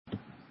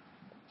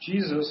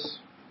Jesus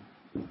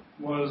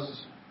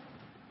was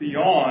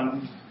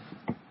beyond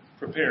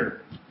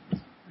prepared.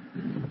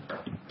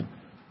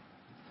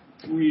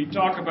 We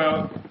talk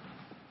about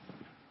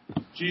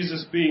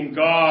Jesus being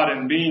God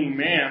and being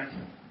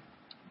man.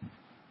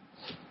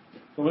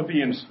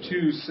 Philippians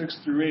 2, 6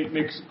 through 8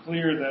 makes it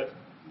clear that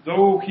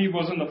though he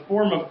was in the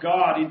form of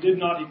God, he did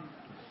not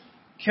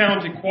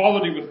count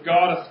equality with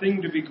God a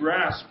thing to be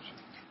grasped,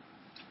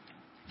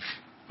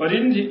 but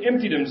he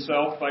emptied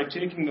himself by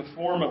taking the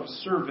form of a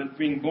servant,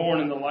 being born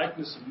in the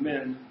likeness of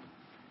men.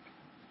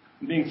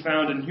 And being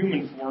found in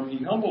human form,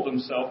 he humbled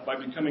himself by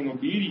becoming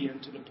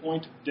obedient to the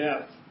point of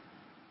death,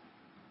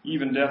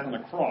 even death on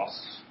a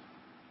cross.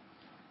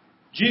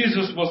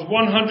 Jesus was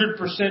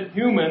 100%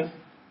 human,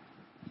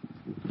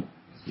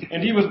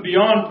 and he was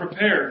beyond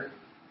prepared.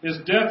 His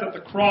death at the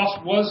cross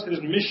was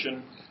his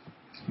mission.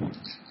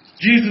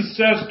 Jesus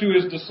says to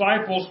his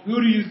disciples,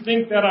 "Who do you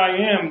think that I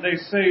am?" They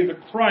say, "The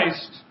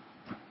Christ,"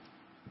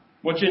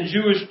 which in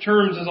Jewish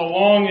terms is a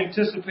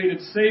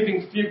long-anticipated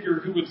saving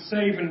figure who would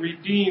save and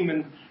redeem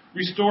and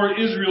restore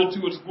Israel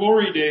to its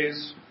glory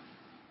days.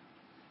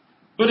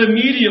 But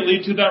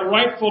immediately to that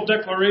rightful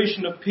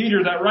declaration of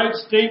Peter, that right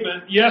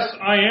statement, "Yes,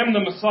 I am the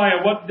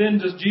Messiah," what then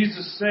does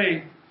Jesus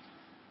say?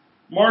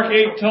 Mark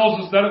 8 tells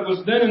us that it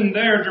was then and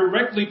there,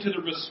 directly to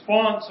the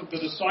response of the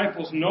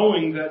disciples,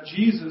 knowing that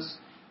Jesus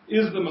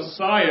is the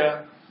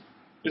Messiah,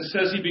 it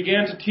says he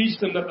began to teach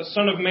them that the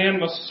Son of Man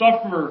must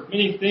suffer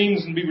many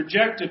things and be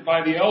rejected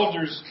by the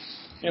elders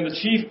and the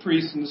chief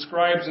priests and the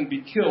scribes and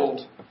be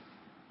killed,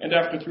 and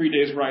after 3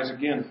 days rise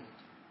again.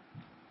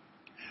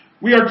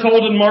 We are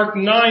told in Mark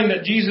 9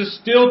 that Jesus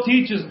still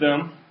teaches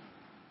them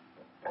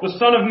the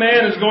Son of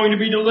Man is going to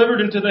be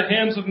delivered into the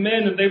hands of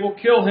men and they will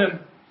kill him.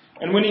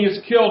 And when he is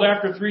killed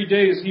after 3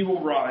 days, he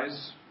will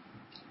rise.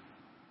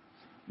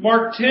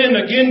 Mark 10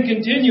 again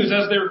continues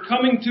as they're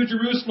coming to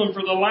Jerusalem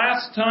for the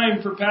last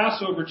time for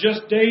Passover,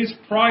 just days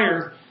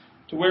prior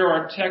to where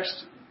our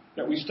text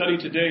that we study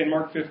today in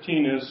Mark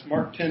 15 is.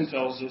 Mark 10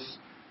 tells us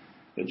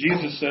that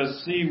Jesus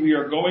says, "See, we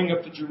are going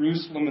up to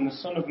Jerusalem, and the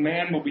Son of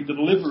Man will be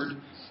delivered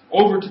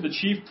over to the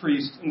chief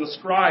priests and the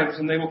scribes,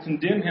 and they will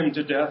condemn him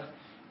to death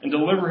and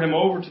deliver him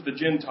over to the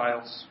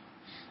Gentiles.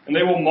 And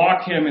they will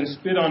mock him and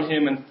spit on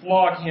him and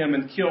flog him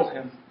and kill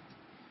him.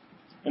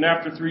 And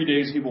after 3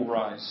 days he will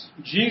rise."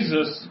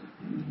 Jesus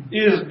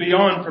is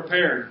beyond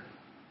prepared.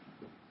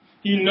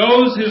 He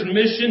knows his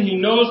mission. He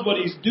knows what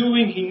he's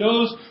doing. He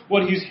knows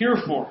what he's here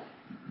for.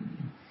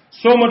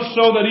 So much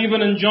so that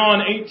even in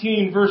John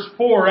 18 verse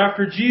 4,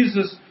 after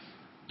Jesus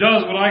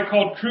does what I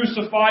call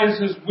crucifies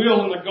his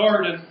will in the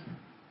garden,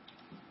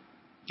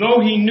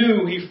 though he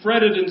knew, he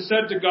fretted and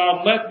said to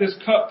God, "Let this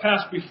cup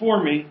pass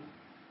before me."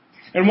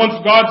 And once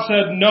God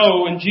said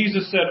no and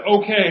Jesus said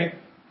okay,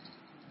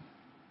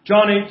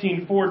 John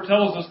 18:4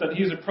 tells us that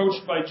he's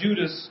approached by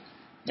Judas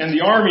and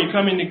the army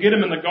coming to get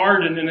him in the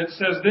garden. And it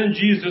says, "Then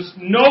Jesus,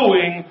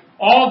 knowing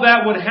all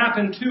that would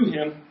happen to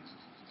him,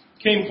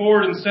 came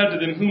forward and said to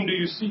them, 'Whom do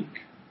you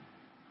seek?'"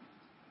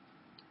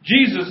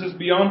 Jesus is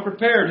beyond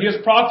prepared. He has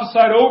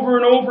prophesied over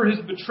and over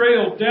his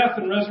betrayal, death,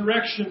 and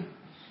resurrection.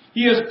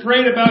 He has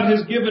prayed about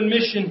his given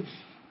mission.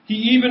 He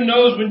even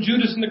knows when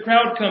Judas in the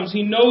crowd comes.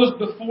 He knows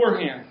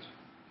beforehand.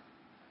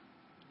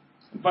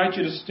 I invite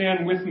you to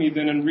stand with me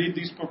then and read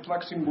these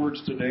perplexing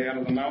words today out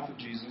of the mouth of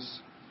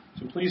Jesus.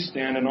 So please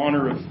stand in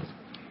honor of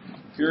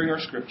hearing our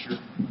scripture.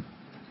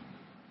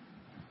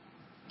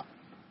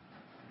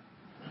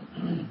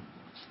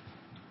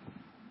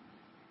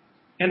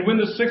 "And when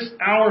the 6th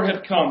hour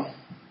had come,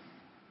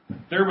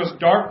 there was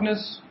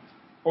darkness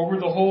over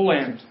the whole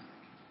land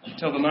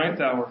until the 9th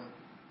hour.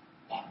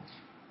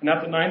 And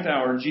at the 9th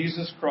hour,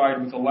 Jesus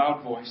cried with a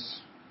loud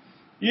voice,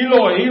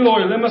 'Eloi,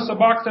 Eloi, lema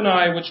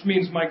sabachthani,' which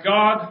means, my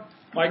God,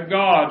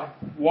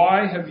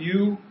 why have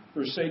you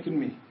forsaken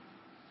me?"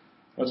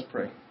 Let's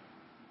pray.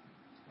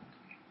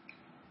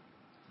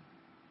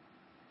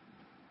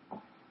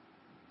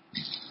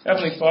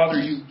 Heavenly Father,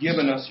 you've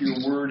given us your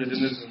word, and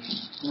it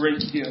is a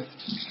great gift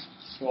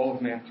to all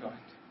of mankind.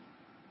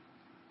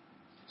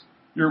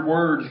 Your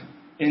word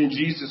in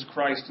Jesus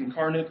Christ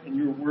incarnate, and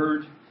your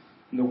word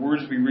in the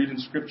words we read in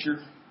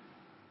Scripture.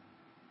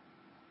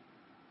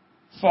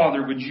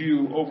 Father, would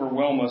you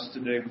overwhelm us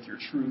today with your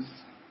truth?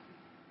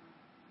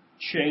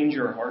 Change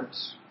our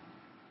hearts.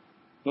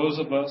 Those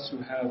of us who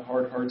have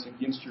hard hearts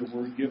against your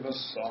word, give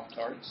us soft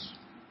hearts.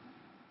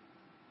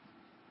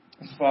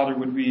 And Father,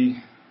 would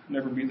we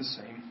never be the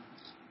same?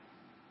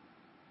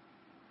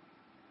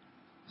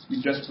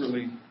 We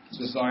desperately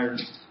desire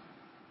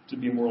to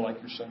be more like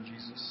your Son,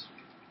 Jesus.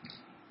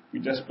 We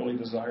desperately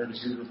desire to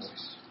hear your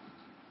voice.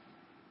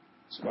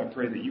 So I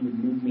pray that you would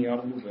move me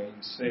out of the way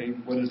and say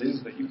what it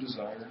is that you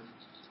desire.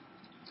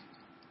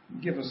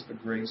 Give us the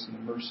grace and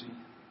the mercy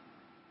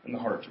and the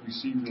heart to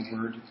receive your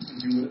word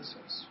and do what it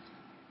says.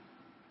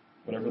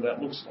 Whatever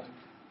that looks like.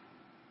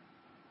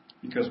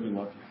 Because we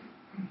love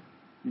you.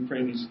 We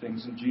pray these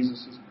things in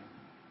Jesus' name.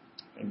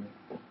 Amen.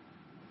 You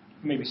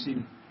may be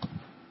seated.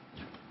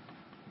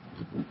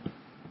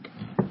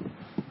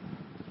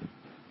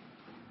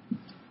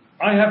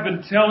 I have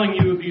been telling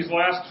you these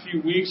last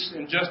few weeks,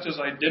 and just as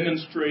I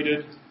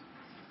demonstrated,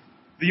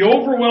 the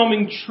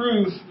overwhelming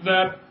truth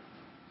that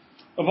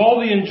of all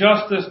the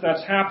injustice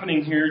that's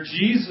happening here,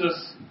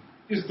 Jesus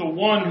is the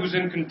one who's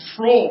in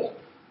control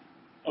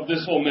of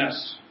this whole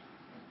mess.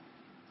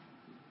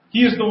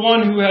 He is the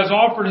one who has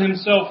offered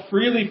himself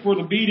freely for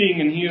the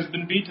beating, and he has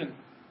been beaten.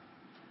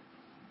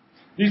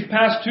 These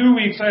past 2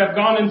 weeks, I have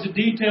gone into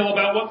detail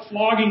about what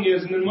flogging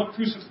is and then what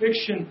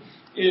crucifixion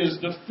is.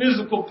 The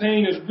physical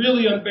pain is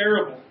really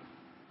unbearable.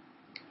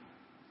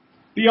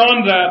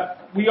 Beyond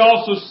that, we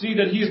also see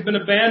that he has been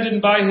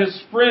abandoned by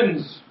his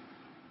friends.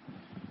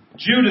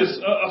 Judas,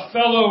 a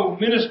fellow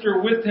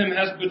minister with him,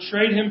 has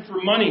betrayed him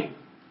for money.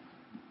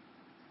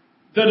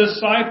 The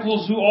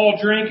disciples who all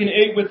drank and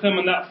ate with him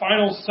in that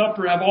final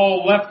supper have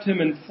all left him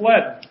and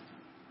fled.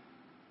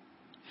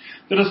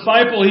 The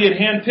disciple he had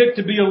handpicked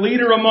to be a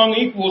leader among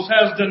equals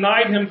has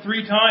denied him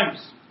 3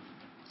 times.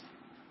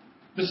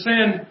 The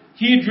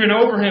Sanhedrin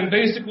over him,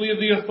 basically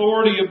the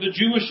authority of the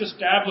Jewish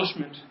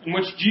establishment in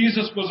which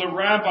Jesus was a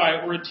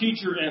rabbi or a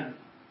teacher in,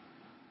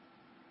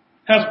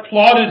 has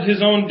plotted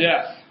his own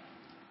death.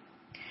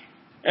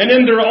 And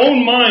in their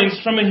own minds,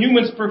 from a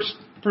human's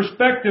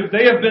perspective,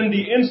 they have been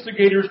the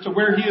instigators to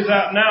where he is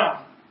at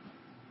now.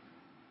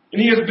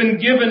 And he has been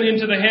given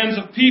into the hands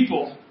of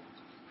people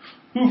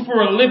who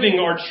for a living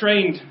are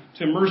trained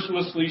to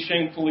mercilessly,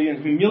 shamefully,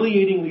 and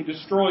humiliatingly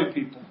destroy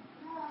people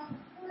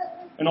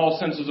in all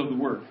senses of the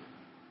word.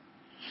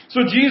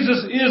 So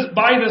Jesus is,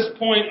 by this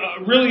point,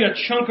 really a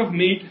chunk of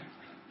meat,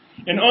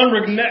 an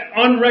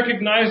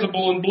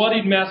unrecognizable and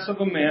bloodied mess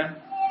of a man,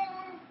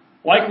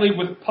 likely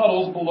with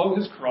puddles below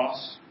his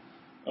cross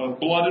of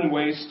blood and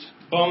waste,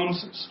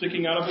 bones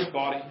sticking out of his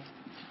body.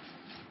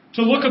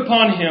 To look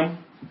upon him,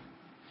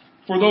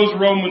 for those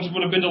Romans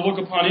would have been to look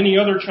upon any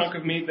other chunk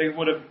of meat they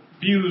would have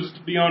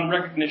abused beyond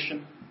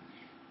recognition.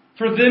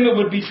 For them it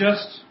would be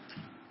just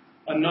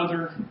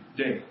another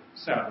day,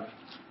 sadly.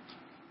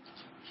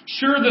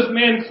 Sure, this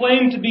man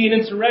claimed to be an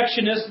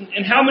insurrectionist,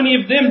 and how many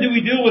of them do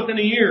we deal with in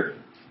a year?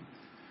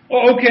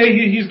 Oh, okay,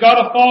 he's got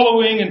a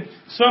following, and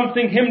some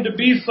think him to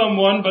be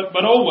someone,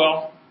 but oh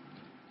well.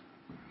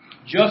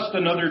 Just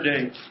another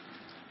day.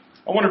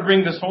 I want to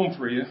bring this home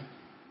for you.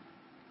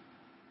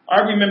 I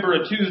remember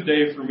a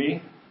Tuesday for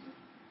me.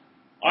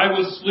 I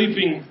was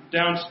sleeping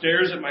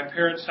downstairs at my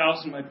parents'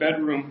 house in my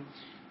bedroom.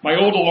 My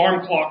old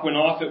alarm clock went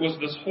off. It was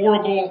this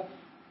horrible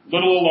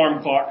little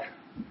alarm clock.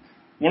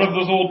 One of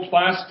those old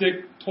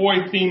plastic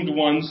toy-themed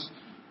ones.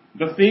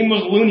 The theme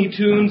was Looney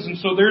Tunes, and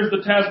so there's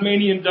the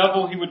Tasmanian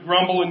devil. He would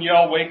grumble and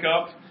yell, "Wake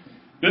up."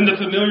 Then the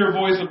familiar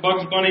voice of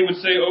Bugs Bunny would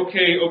say,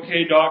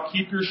 okay, Doc,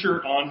 keep your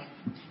shirt on."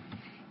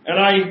 And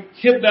I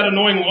hit that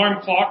annoying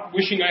alarm clock,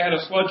 wishing I had a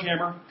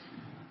sledgehammer,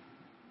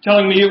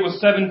 telling me it was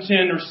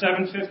 7:10 or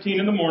 7:15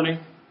 in the morning.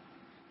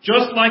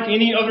 Just like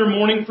any other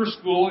morning for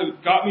school,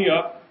 it got me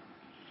up.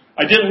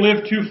 I didn't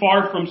live too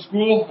far from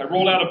school. I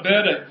rolled out of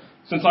bed.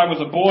 Since I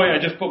was a boy, I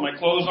just put my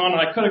clothes on.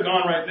 I could have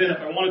gone right then if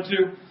I wanted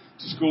to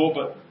school,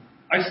 but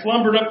I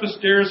slumbered up the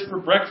stairs for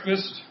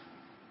breakfast.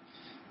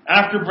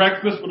 After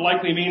breakfast would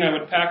likely mean I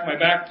would pack my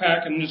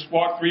backpack and just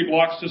walk 3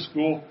 blocks to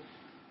school,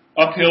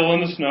 uphill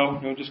in the snow.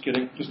 No, just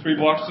kidding. Just 3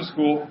 blocks to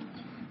school.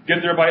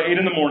 Get there by 8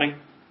 in the morning.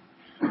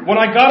 When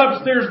I got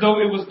upstairs,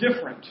 though, it was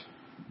different.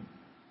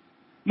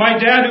 My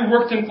dad, who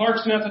worked in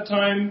Clarkson at the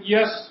time,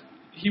 yes,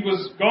 he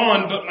was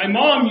gone, but my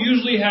mom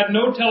usually had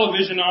no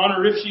television on,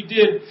 or if she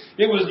did,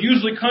 it was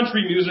usually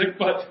country music,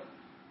 but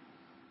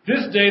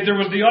this day there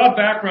was the odd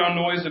background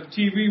noise of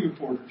TV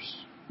reporters.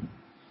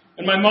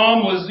 And my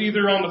mom was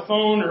either on the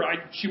phone or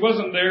she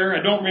wasn't there.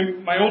 I don't remember.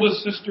 My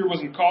oldest sister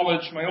was in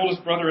college. My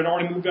oldest brother had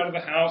already moved out of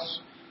the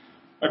house.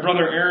 My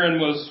brother Aaron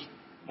was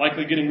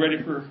likely getting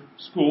ready for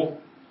school.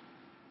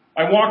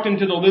 I walked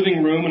into the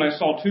living room and I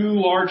saw 2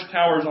 large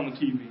towers on the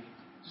TV,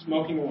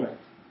 smoking away.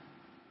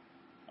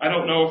 I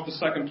don't know if the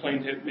second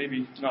plane hit,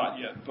 maybe not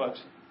yet, but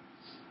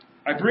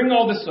I bring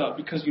all this up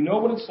because you know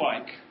what it's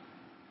like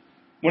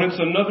when it's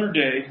another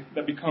day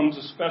that becomes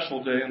a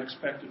special day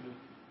unexpectedly.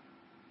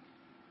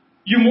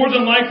 You more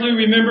than likely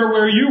remember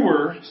where you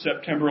were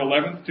September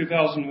 11th,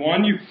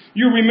 2001.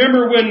 You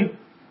remember when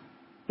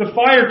the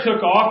fire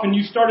took off and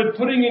you started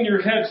putting in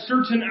your head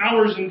certain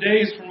hours and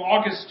days from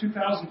August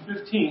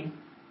 2015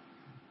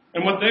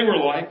 and what they were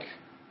like.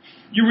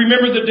 You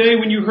remember the day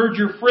when you heard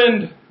your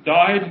friend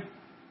died,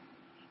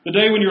 the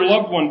day when your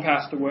loved one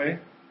passed away.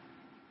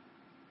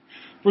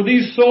 For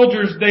these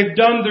soldiers, they've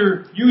done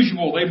their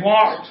usual. They've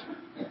mocked,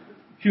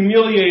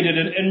 humiliated,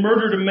 and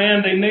murdered a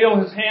man. They nail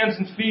his hands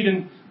and feet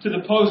into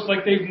the post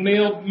like they've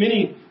nailed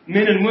many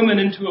men and women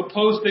into a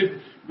post.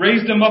 They've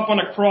raised them up on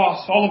a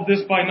cross, all of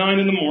this by 9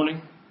 in the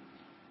morning.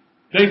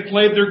 They've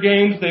played their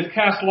games. They've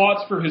cast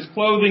lots for his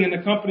clothing in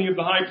the company of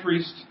the high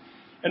priest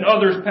and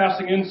others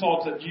passing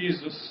insults at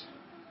Jesus.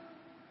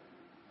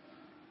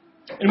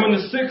 And when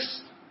the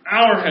 6th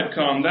hour had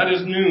come, that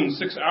is noon,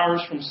 6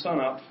 hours from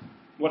sunup,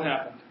 what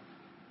happened?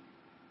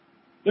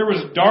 There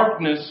was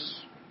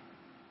darkness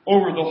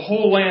over the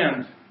whole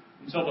land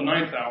until the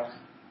 9th hour.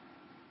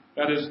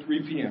 That is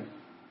 3 p.m.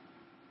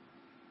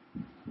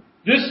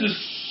 This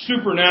is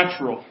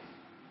supernatural.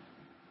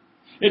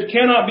 It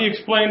cannot be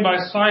explained by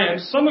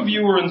science. Some of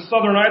you were in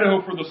southern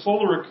Idaho for the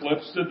solar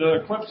eclipse. Did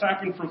the eclipse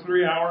happen for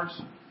 3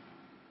 hours?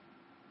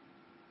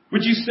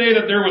 Would you say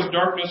that there was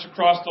darkness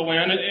across the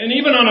land? And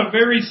even on a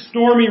very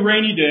stormy,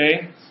 rainy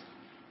day,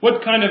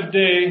 what kind of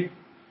day,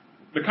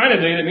 the kind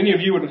of day that many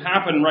of you would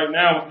happen right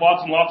now with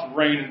lots and lots of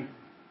rain and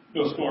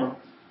no storm,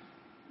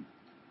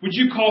 would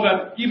you call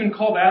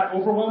that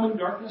overwhelming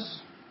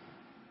darkness?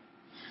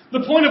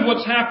 The point of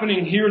what's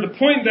happening here, the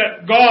point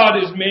that God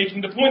is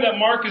making, the point that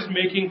Mark is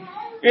making,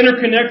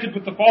 interconnected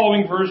with the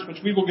following verse, which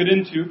we will get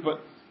into,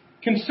 but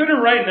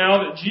consider right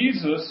now that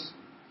Jesus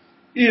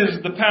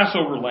is the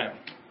Passover lamb.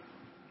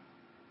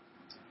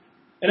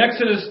 In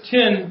Exodus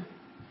 10,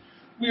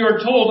 we are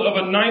told of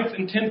a 9th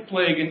and 10th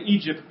plague in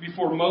Egypt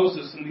before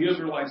Moses and the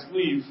Israelites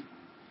leave.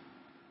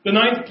 The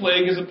 9th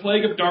plague is a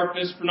plague of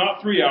darkness for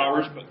not 3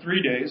 hours, but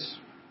 3 days.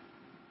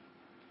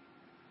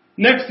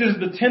 Next is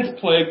the 10th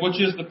plague,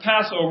 which is the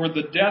Passover,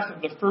 the death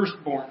of the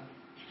firstborn.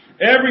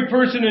 Every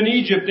person in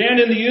Egypt and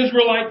in the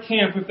Israelite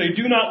camp, if they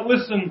do not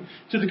listen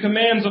to the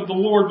commands of the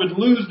Lord, would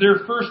lose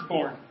their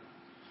firstborn.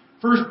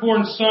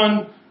 Firstborn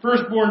son,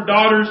 firstborn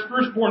daughters,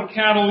 firstborn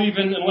cattle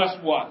even, unless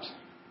what?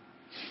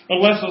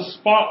 Unless a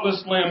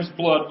spotless lamb's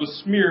blood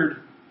was smeared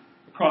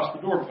across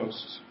the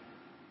doorposts.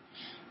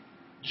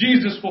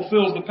 Jesus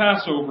fulfills the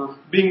Passover,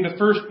 being the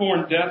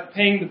firstborn death,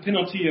 paying the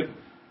penalty of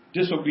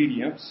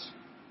disobedience.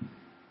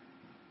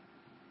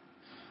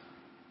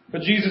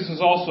 But Jesus is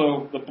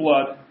also the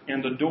blood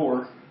and the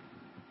door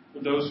for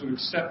those who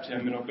accept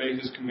Him and obey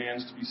His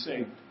commands to be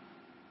saved.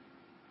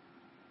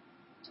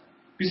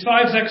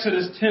 Besides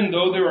Exodus 10,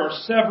 though, there are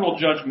several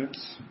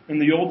judgments in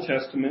the Old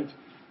Testament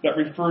that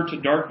refer to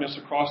darkness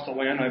across the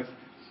land.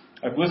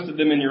 I've listed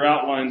them in your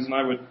outlines, and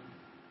I would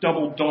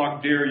double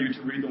dog dare you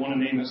to read the one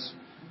in Amos,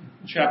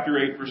 chapter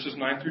 8, verses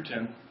 9 through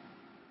 10.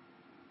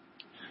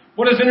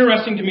 What is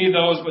interesting to me,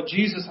 though, is what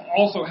Jesus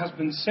also has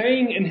been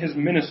saying in His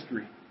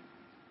ministry.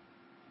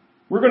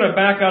 We're going to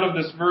back out of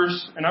this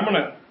verse, and I'm going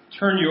to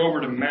turn you over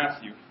to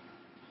Matthew.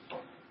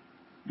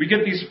 We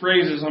get these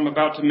phrases I'm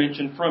about to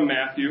mention from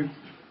Matthew.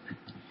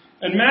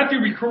 And Matthew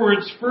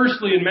records,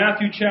 firstly, in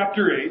Matthew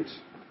chapter 8,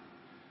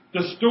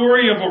 the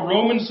story of a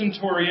Roman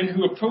centurion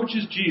who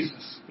approaches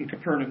Jesus in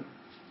Capernaum.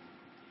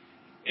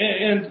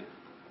 And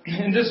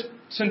this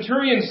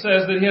centurion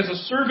says that he has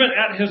a servant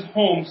at his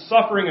home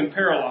suffering and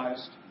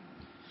paralyzed.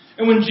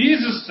 And when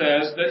Jesus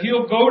says that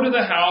he'll go to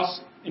the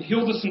house and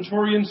heal the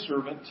centurion's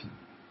servant,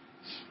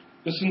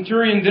 the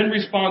centurion then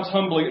responds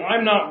humbly,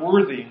 I'm not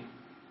worthy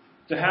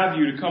to have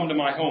you to come to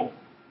my home.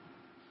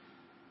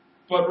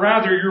 But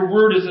rather, your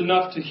word is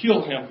enough to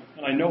heal him,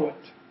 and I know it.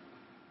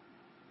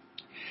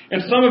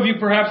 And some of you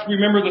perhaps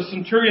remember the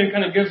centurion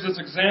kind of gives this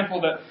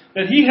example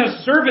that he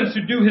has servants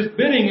who do his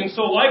bidding, and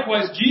so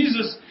likewise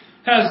Jesus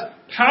has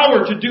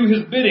power to do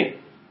his bidding.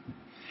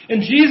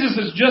 And Jesus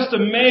is just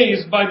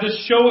amazed by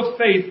this show of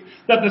faith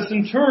that the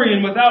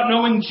centurion, without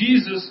knowing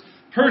Jesus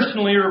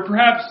personally, or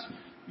perhaps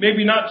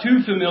maybe not too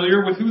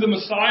familiar with who the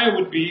Messiah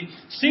would be,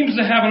 seems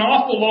to have an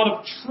awful lot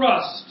of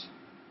trust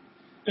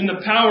in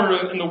the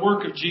power and the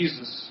work of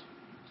Jesus.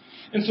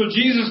 And so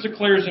Jesus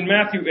declares in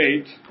Matthew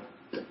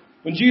 8,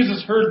 when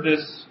Jesus heard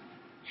this,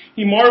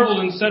 he marveled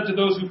and said to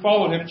those who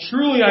followed him,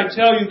 truly I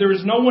tell you, there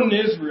is no one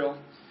in Israel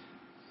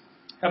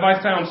have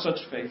I found such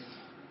faith.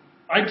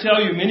 I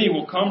tell you, many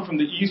will come from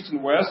the east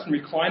and west and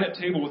recline at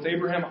table with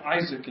Abraham,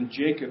 Isaac, and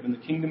Jacob in the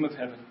kingdom of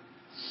heaven,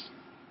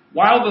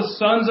 while the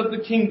sons of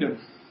the kingdom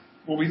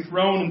will be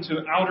thrown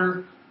into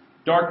outer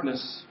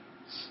darkness.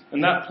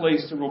 In that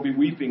place there will be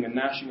weeping and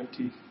gnashing of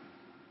teeth.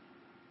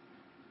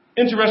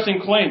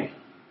 Interesting claim.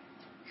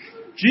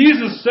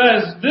 Jesus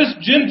says, this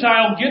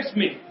Gentile gets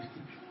me.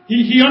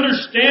 He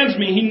understands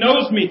me. He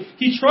knows me.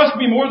 He trusts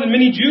me more than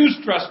many Jews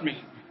trust me.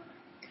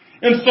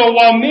 And so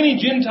while many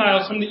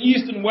Gentiles from the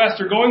east and west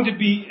are going to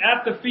be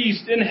at the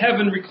feast in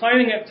heaven,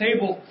 reclining at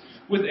table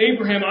with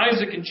Abraham,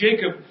 Isaac, and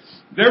Jacob,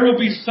 there will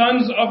be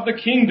sons of the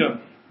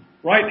kingdom,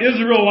 right?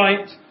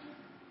 Israelite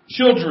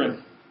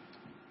children.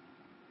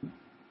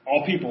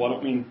 All people, I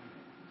don't mean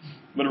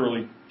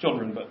literally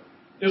children, but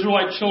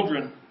Israelite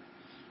children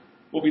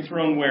will be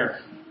thrown where?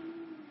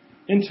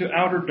 Into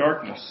outer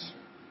darkness,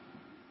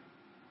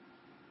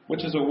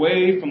 which is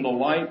away from the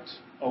light,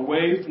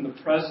 away from the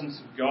presence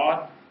of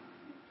God,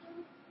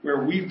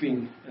 where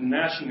weeping and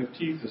gnashing of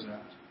teeth is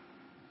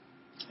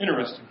at.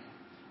 Interesting.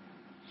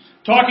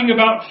 Talking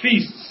about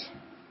feasts.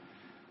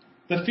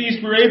 The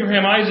feast where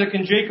Abraham, Isaac,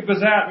 and Jacob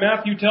is at.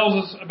 Matthew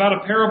tells us about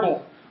a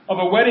parable of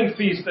a wedding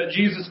feast that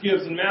Jesus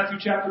gives in Matthew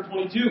chapter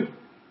 22.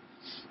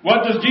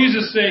 What does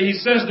Jesus say? He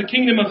says the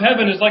kingdom of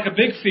heaven is like a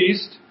big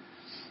feast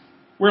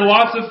where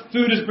lots of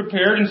food is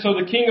prepared, and so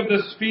the king of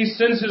this feast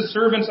sends his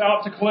servants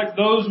out to collect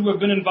those who have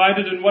been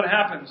invited, and what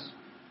happens?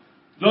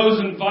 Those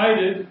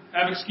invited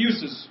have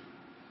excuses.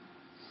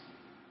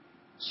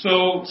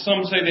 So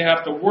some say they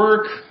have to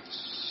work.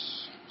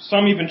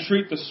 Some even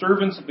treat the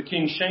servants of the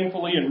king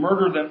shamefully and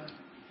murder them.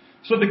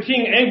 So the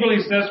king angrily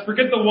says,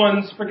 forget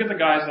the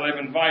guys that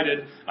I've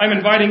invited. I'm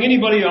inviting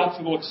anybody else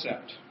who will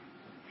accept.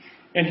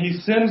 And he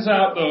sends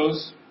out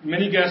those.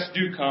 Many guests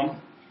do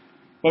come.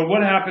 But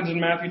what happens in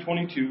Matthew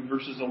 22,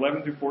 verses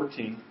 11 through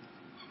 14?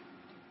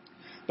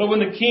 But when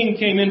the king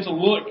came in to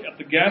look at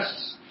the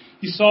guests,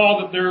 he saw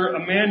that there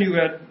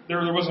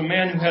was a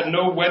man who had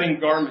no wedding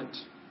garment.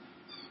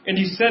 And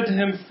he said to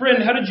him,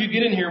 "Friend, how did you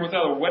get in here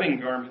without a wedding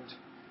garment?"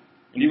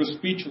 And he was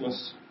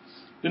speechless.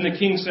 Then the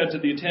king said to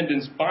the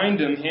attendants, "Bind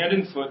him hand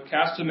and foot,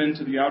 cast him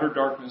into the outer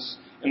darkness.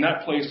 In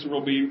that place there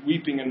will be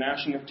weeping and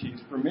gnashing of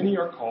teeth, for many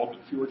are called,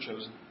 but few are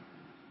chosen."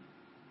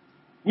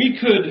 We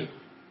could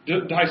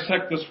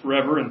dissect this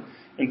forever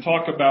and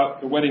talk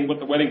about what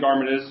the wedding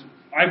garment is.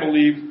 I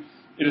believe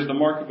it is the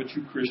mark of a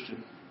true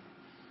Christian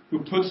who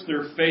puts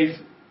their faith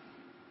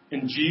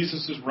in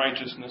Jesus'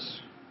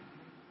 righteousness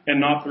and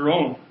not their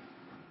own.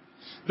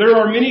 There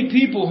are many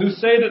people who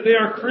say that they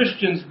are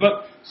Christians,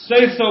 but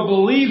say so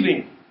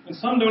believing, and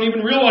some don't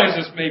even realize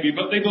this maybe,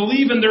 but they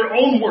believe in their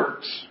own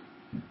works.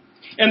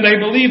 And they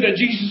believe that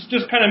Jesus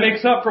just kind of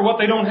makes up for what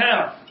they don't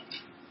have.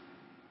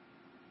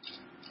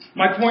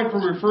 My point for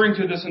referring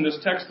to this in this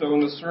text, though, in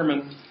this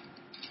sermon,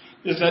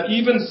 is that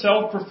even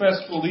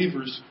self-professed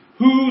believers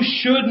who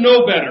should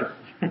know better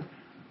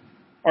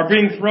are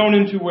being thrown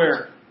into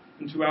where?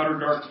 Into outer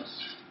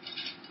darkness.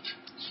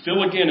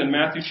 Still again in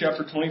Matthew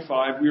chapter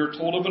 25, we are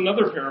told of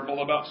another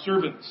parable about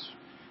servants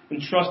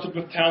entrusted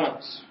with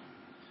talents.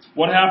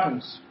 What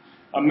happens?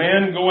 A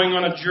man going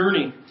on a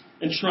journey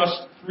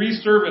entrusts 3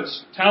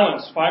 servants,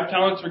 talents. 5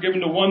 talents are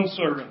given to one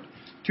servant.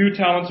 2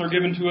 talents are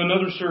given to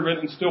another servant,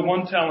 and still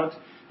 1 talent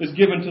is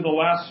given to the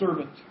last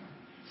servant.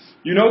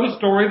 You know the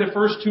story. The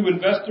first 2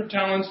 invest their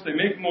talents. They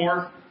make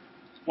more,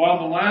 while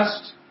the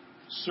last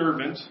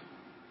servant,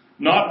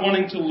 not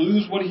wanting to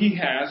lose what he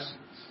has,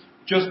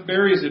 just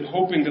buries it,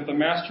 hoping that the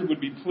master would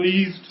be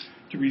pleased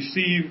to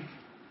receive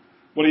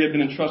what he had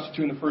been entrusted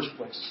to in the first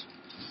place.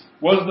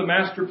 Was the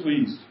master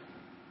pleased?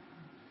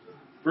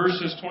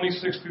 Verses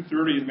 26 through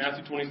 30 in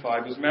Matthew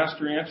 25, his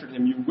master answered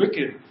him, "You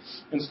wicked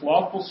and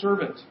slothful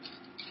servant.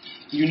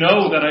 You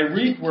know that I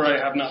reap where I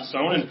have not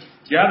sown and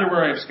gather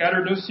where I have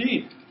scattered no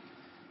seed.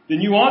 Then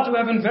you ought to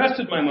have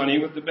invested my money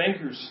with the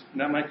bankers,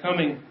 and at my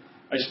coming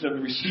I should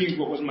have received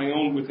what was my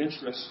own with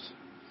interest.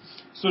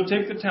 So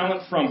take the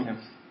talent from him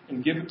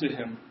and give it to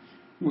him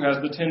who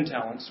has the 10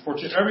 talents. For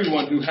to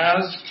everyone who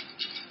has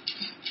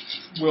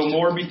will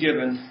more be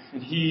given,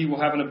 and he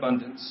will have an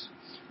abundance.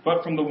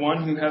 But from the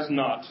one who has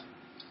not,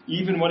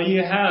 even what he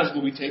has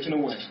will be taken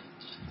away.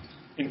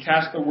 And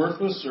cast the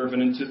worthless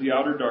servant into the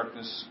outer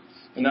darkness.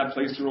 In that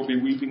place there will be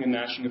weeping and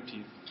gnashing of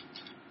teeth."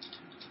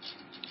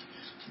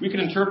 We can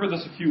interpret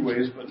this a few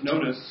ways, but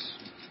notice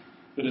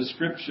the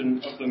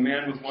description of the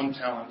man with 1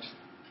 talent.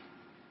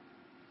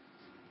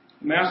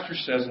 The master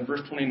says in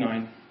verse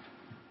 29,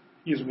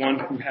 he is one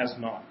who has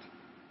not.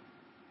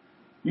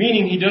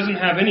 Meaning he doesn't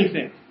have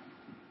anything.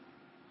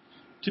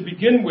 To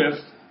begin with,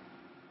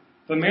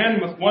 the man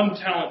with 1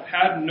 talent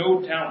had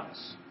no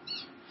talents.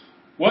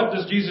 What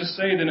does Jesus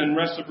say then in the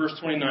rest of verse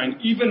 29?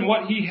 Even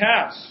what he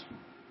has.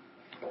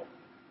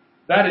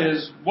 That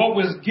is, what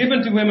was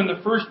given to him in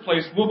the first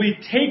place will be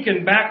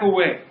taken back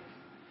away.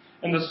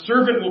 And the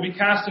servant will be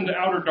cast into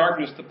outer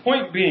darkness. The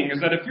point being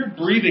is that if you're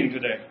breathing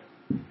today,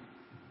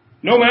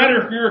 no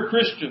matter if you're a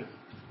Christian,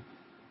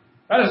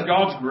 that is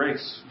God's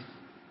grace.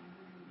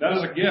 That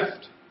is a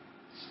gift.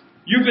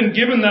 You've been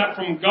given that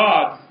from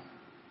God.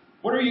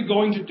 What are you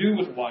going to do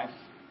with life?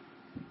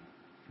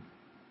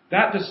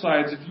 That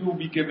decides if you will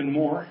be given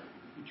more,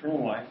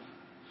 eternal life,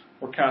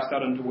 or cast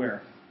out into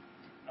where?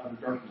 Out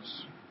of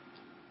darkness.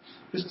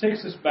 This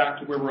takes us back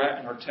to where we're at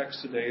in our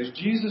text today. As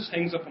Jesus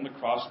hangs up on the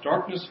cross,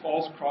 darkness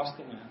falls across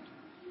the land.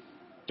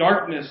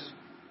 Darkness,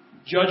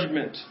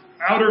 judgment,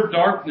 outer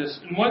darkness.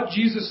 And what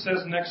Jesus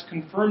says next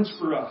confirms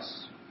for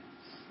us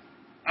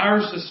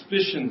our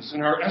suspicions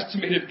and our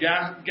estimated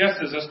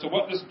guesses as to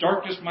what this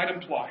darkness might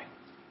imply.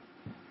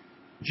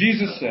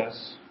 Jesus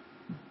says,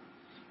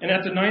 "And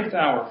at the 9th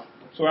hour,"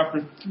 so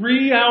after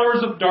 3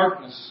 hours of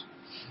darkness,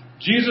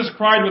 Jesus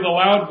cried with a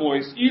loud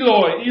voice,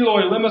 "Eloi,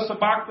 Eloi, lema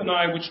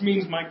sabachthani," which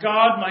means, my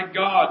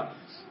God,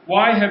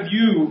 why have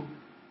you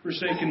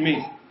forsaken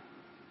me?"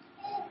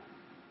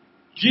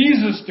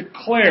 Jesus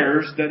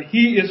declares that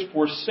he is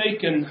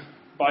forsaken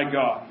by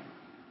God.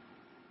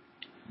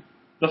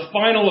 The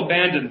final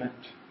abandonment.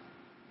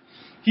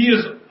 He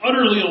is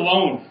utterly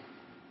alone.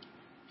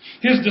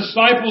 His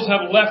disciples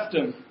have left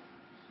him.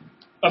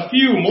 A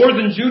few, more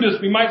than Judas,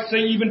 we might say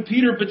even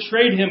Peter,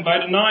 betrayed him by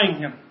denying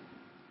him.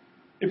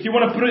 If you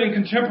want to put it in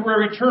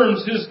contemporary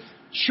terms, his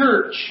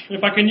church,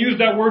 if I can use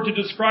that word to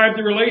describe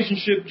the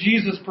relationship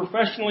Jesus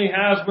professionally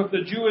has with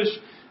the Jewish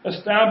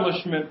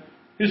establishment,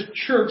 his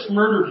church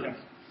murdered him.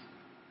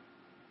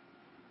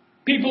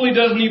 People he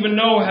doesn't even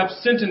know have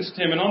sentenced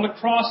him, and on the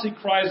cross he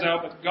cries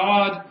out that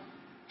God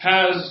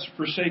has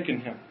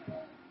forsaken him.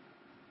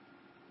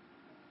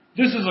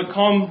 This is a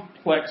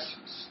complex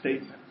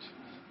statement.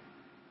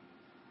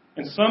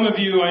 And some of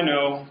you, I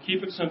know,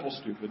 keep it simple,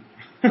 stupid.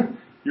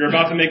 You're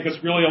about to make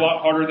this really a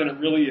lot harder than it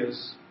really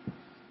is.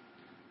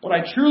 But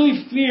I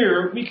truly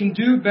fear we can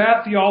do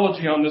bad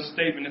theology on this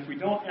statement if we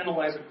don't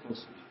analyze it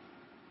closely.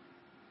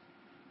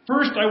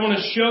 First, I want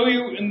to show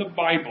you in the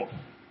Bible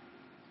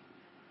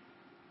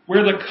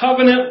where the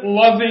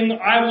covenant-loving,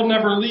 I will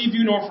never leave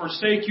you nor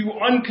forsake you,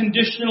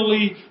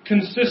 unconditionally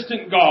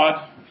consistent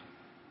God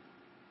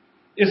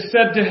is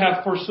said to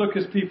have forsook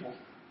His people.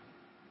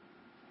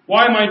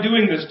 Why am I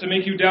doing this? To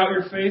make you doubt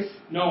your faith?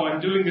 No,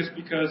 I'm doing this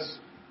because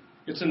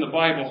it's in the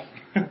Bible.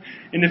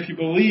 And if you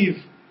believe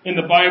in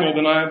the Bible,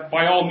 then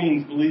by all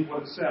means believe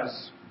what it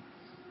says.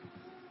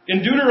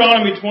 In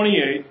Deuteronomy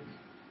 28,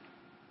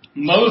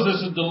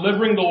 Moses is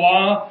delivering the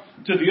law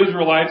to the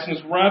Israelites, and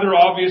it's rather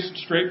obvious and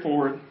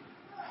straightforward.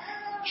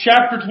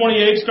 Chapter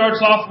 28 starts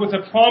off with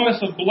a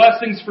promise of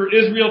blessings for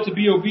Israel to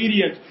be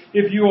obedient.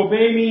 If you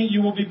obey me,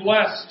 you will be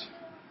blessed.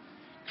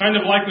 Kind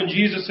of like when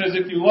Jesus says,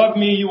 if you love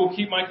me, you will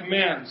keep my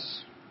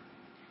commands.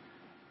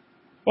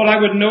 But I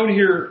would note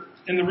here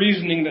in the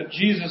reasoning that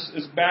Jesus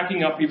is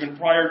backing up even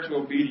prior to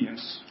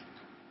obedience.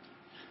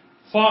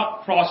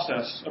 Thought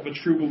process of a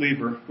true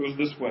believer goes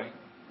this way.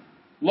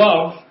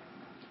 Love,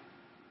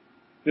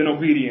 then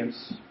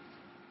obedience,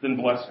 then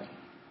blessing.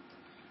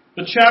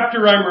 The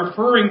chapter I'm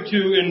referring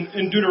to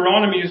in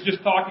Deuteronomy is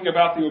just talking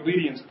about the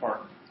obedience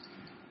part,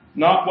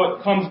 not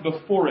what comes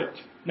before it,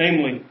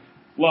 namely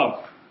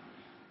love.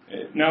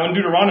 Now in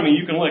Deuteronomy,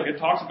 you can look, it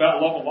talks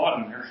about love a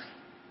lot in there.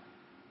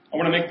 I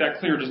want to make that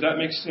clear. Does that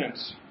make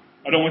sense?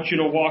 I don't want you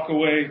to walk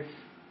away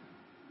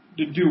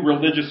to do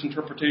religious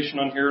interpretation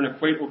on here and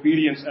equate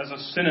obedience as a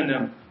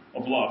synonym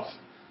of love.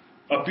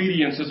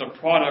 Obedience is a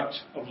product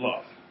of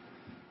love.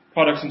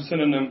 Products and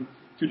synonym,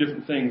 two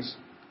different things.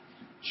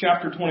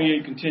 Chapter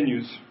 28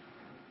 continues.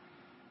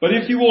 But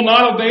if you will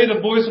not obey the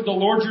voice of the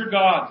Lord your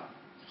God,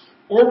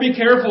 or be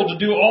careful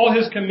to do all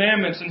His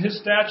commandments and His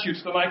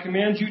statutes that I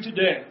command you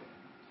today,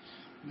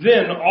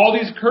 then all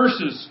these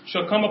curses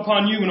shall come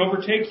upon you and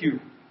overtake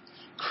you.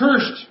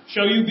 Cursed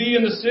shall you be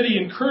in the city,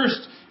 and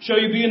cursed shall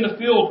you be in the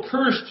field.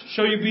 Cursed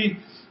shall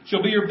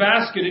be your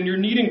basket and your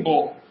kneading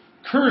bowl.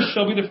 Cursed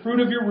shall be the fruit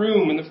of your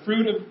womb, and the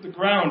fruit of the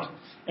ground,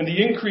 and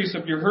the increase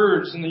of your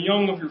herds, and the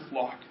young of your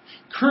flock.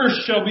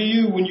 Cursed shall be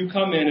you when you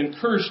come in, and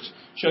cursed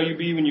shall you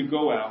be when you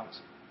go out.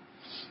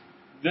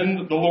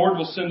 Then the Lord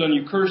will send on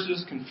you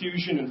curses,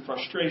 confusion, and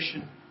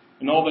frustration,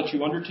 and all that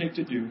you undertake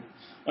to do,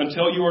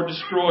 until you are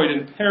destroyed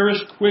and perish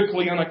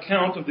quickly on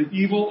account of the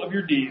evil of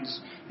your deeds,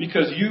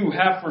 because you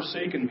have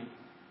forsaken me.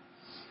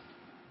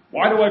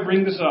 Why do I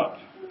bring this up?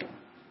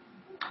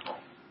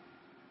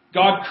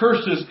 God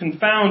curses,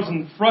 confounds,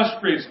 and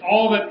frustrates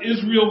all that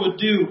Israel would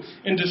do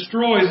and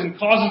destroys and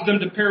causes them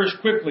to perish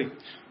quickly.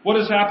 What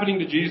is happening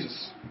to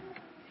Jesus?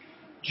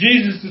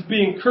 Jesus is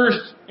being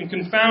cursed and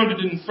confounded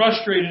and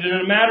frustrated.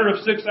 In a matter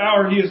of 6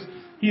 hours,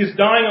 he is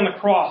dying on the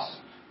cross,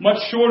 much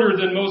shorter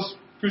than most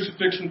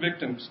crucifixion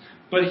victims.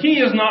 But he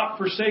has not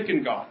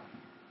forsaken God,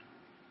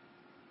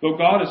 though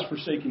God has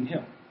forsaken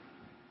him.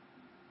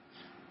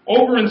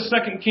 Over in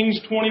 2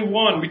 Kings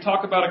 21, we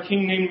talk about a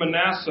king named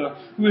Manasseh,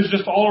 who is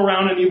just all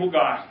around an evil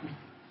guy.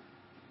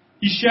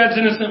 He sheds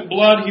innocent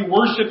blood. He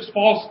worships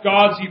false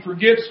gods. He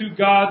forgets who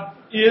God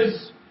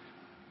is.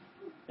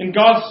 And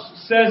God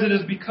says it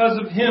is because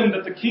of him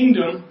that the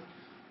kingdom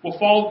will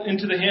fall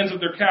into the hands of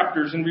their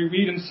captors. And we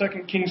read in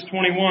 2 Kings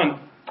 21,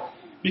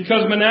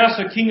 because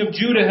Manasseh, king of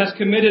Judah, has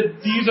committed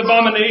these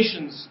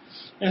abominations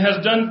and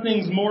has done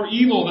things more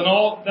evil than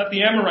all that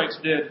the Amorites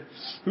did,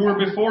 who were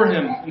before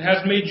him, and has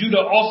made Judah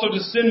also to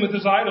sin with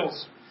his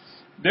idols.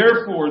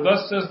 Therefore,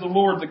 thus says the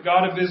Lord, the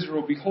God of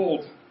Israel,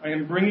 behold, I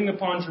am bringing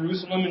upon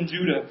Jerusalem and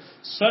Judah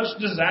such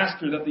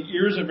disaster that the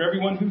ears of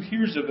everyone who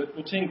hears of it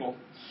will tingle.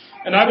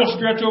 And I will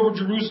stretch over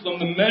Jerusalem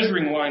the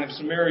measuring line of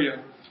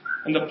Samaria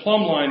and the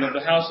plumb line of the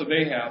house of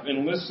Ahab.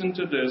 And listen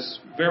to this,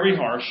 very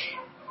harsh.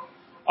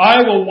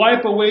 I will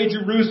wipe away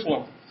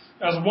Jerusalem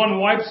as one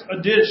wipes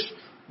a dish,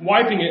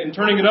 wiping it and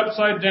turning it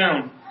upside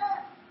down.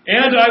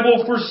 And I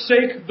will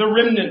forsake the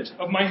remnant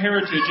of my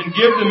heritage and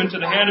give them into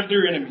the hand of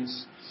their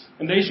enemies.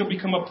 And they shall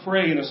become a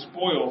prey and a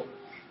spoil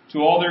to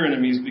all their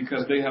enemies,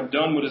 because they have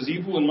done what is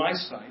evil in my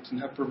sight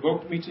and have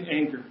provoked me to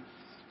anger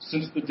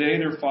since the day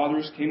their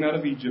fathers came out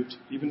of Egypt,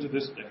 even to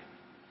this day.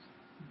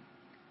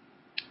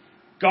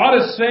 God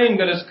is saying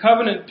that His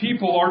covenant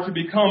people are to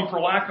become, for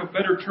lack of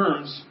better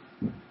terms,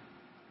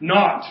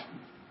 not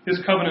His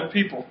covenant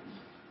people.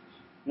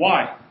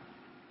 Why?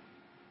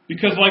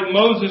 Because like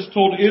Moses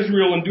told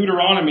Israel in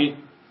Deuteronomy,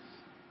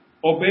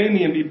 obey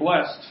me and be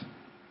blessed.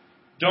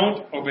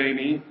 Don't obey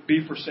me,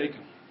 be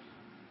forsaken.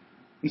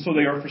 And so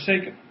they are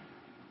forsaken.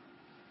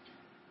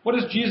 What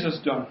has Jesus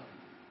done?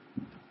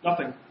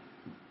 Nothing.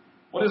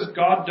 What has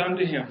God done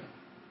to him?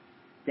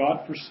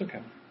 God forsook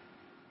him.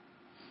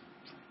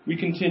 We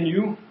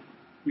continue.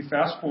 We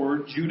fast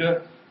forward.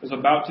 Judah is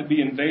about to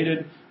be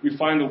invaded. We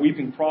find the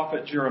weeping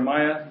prophet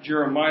Jeremiah.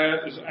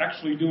 Jeremiah is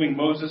actually doing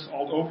Moses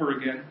all over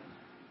again,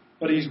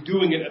 but he's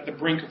doing it at the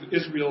brink of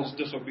Israel's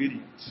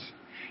disobedience.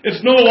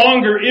 It's no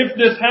longer, if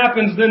this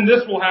happens, then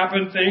this will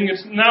happen thing.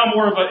 It's now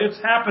more of a,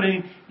 it's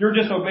happening, you're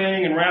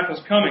disobeying, and wrath is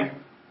coming.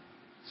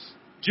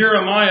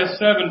 Jeremiah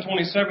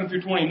 7:27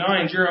 through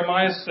 29,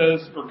 Jeremiah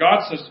says, or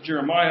God says to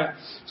Jeremiah,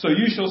 so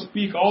you shall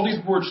speak all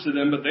these words to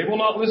them, but they will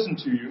not listen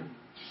to you.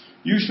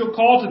 You shall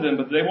call to them,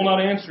 but they will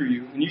not answer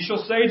you. And you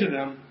shall say to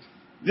them,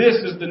 this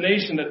is the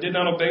nation that did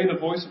not obey the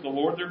voice of the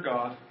Lord their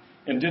God,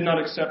 and did not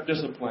accept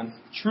discipline.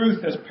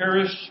 Truth has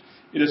perished,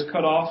 it is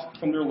cut off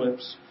from their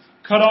lips.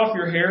 Cut off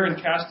your hair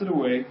and cast it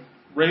away.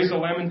 Raise a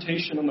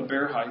lamentation on the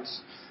bare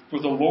heights. For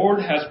the Lord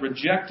has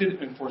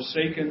rejected and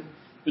forsaken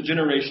the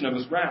generation of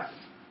his wrath.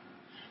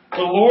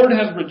 The Lord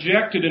has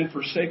rejected and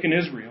forsaken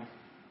Israel.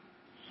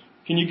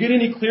 Can you get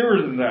any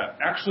clearer than that?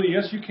 Actually,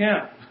 yes, you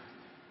can.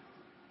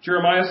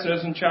 Jeremiah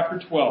says in chapter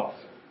 12,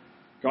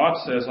 God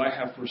says, I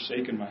have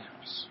forsaken my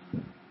house.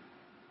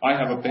 I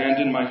have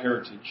abandoned my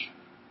heritage.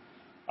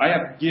 I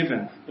have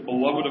given the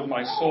beloved of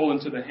my soul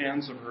into the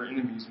hands of her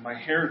enemies. My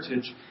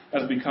heritage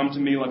has become to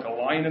me like a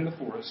lion in the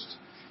forest.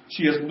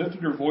 She has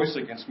lifted her voice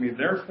against me.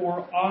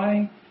 Therefore,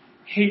 I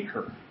hate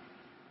her.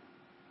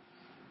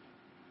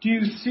 Do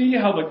you see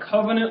how the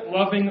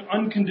covenant-loving,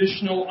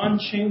 unconditional,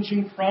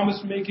 unchanging,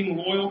 promise-making,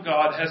 loyal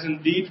God has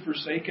indeed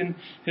forsaken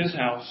his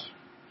house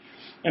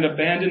and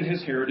abandoned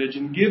his heritage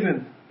and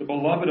given the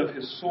beloved of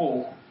his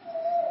soul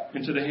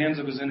into the hands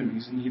of his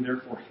enemies, and he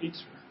therefore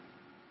hates her?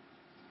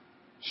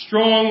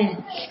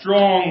 Strong,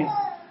 strong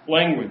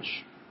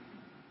language.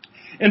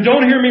 And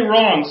don't hear me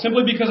wrong,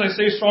 simply because I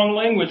say strong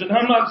language. And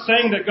I'm not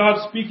saying that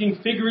God's speaking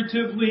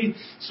figuratively,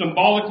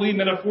 symbolically,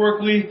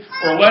 metaphorically,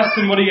 or less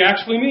than what he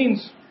actually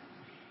means.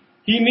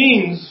 He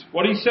means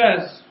what he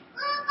says.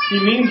 He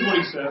means what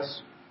he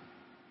says.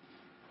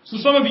 So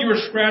some of you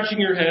are scratching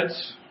your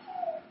heads,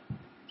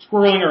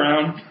 squirreling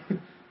around,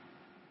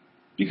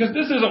 because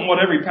this isn't what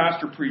every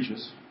pastor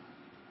preaches.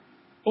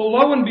 But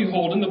lo and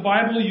behold, in the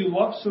Bible you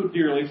love so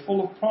dearly,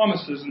 full of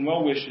promises and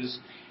well wishes,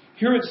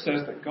 here it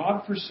says that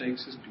God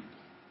forsakes his people.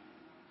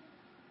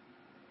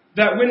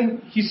 That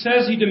when he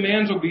says he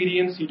demands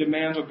obedience, he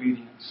demands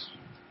obedience.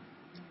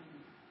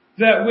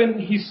 That when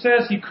he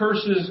says he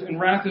curses and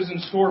wrath is in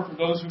store for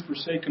those who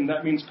forsake him,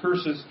 that means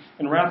curses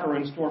and wrath are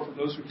in store for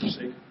those who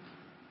forsake him.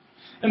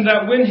 And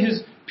that when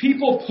his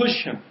people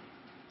push him,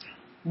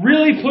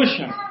 really push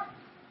him,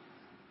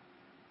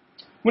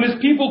 when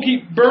his people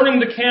keep burning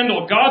the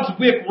candle, God's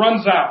wick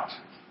runs out.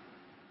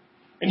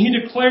 And he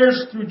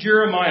declares through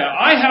Jeremiah,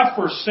 I have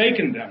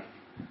forsaken them.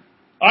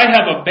 I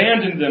have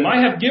abandoned them. I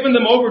have given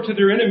them over to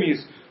their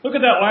enemies. Look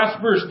at that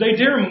last verse. They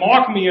dare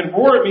mock me and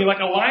roar at me like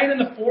a lion in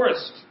the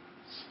forest.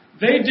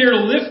 They dare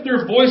lift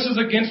their voices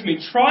against me,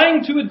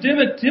 trying to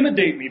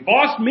intimidate me,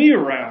 boss me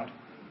around,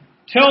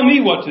 tell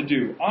me what to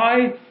do.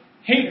 I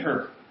hate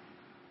her.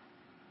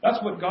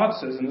 That's what God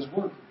says in his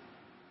word.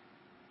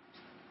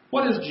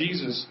 What has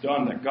Jesus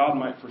done that God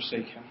might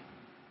forsake him?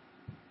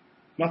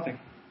 Nothing.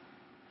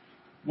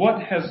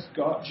 What has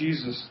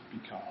Jesus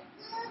become?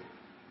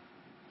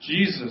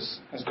 Jesus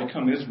has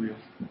become Israel.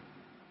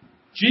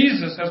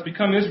 Jesus has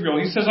become Israel.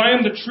 He says, I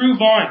am the true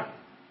vine.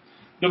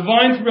 The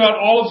vine throughout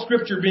all of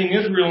Scripture being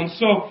Israel. And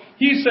so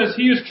he says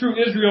he is true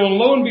Israel. And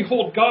lo and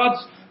behold,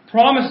 God's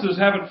promises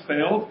haven't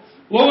failed.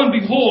 Lo and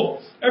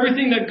behold,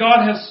 everything that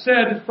God has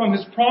said, from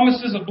his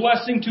promises of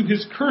blessing to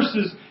his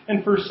curses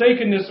and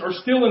forsakenness, are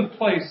still in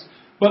place.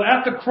 But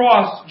at the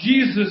cross,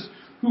 Jesus,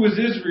 who is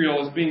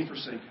Israel, is being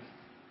forsaken,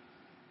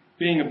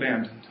 being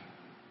abandoned.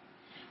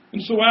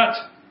 And so at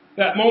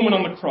that moment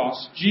on the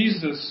cross,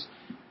 Jesus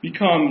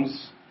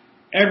becomes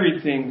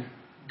everything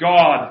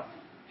God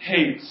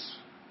hates.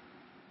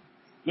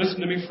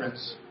 Listen to me,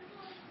 friends.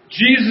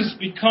 Jesus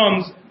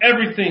becomes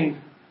everything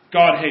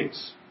God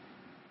hates.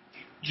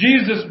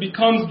 Jesus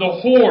becomes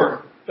the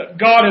whore that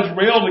God has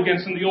railed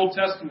against in the Old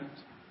Testament.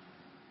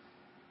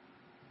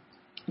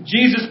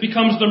 Jesus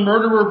becomes the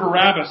murderer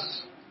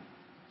Barabbas.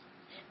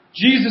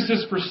 Jesus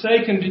is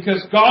forsaken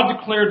because God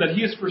declared that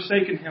he has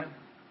forsaken him.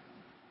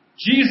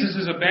 Jesus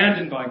is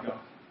abandoned by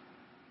God.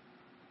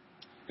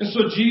 And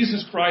so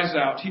Jesus cries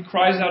out. He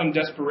cries out in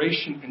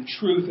desperation and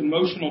truth,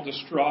 emotional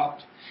distraught,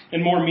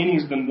 and more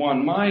meanings than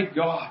one. My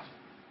God,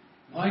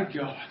 my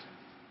God.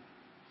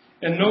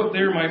 And note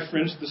there, my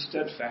friends, the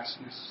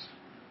steadfastness,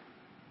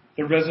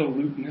 the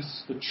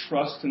resoluteness, the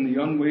trust, and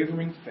the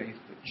unwavering faith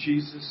that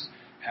Jesus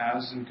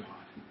has in God.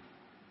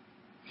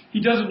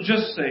 He doesn't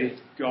just say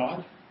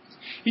God.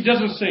 He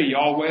doesn't say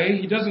Yahweh.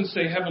 He doesn't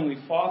say Heavenly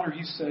Father.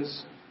 He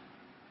says,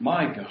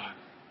 my God.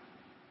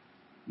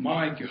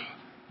 My God.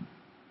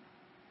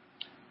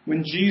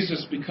 When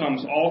Jesus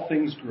becomes all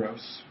things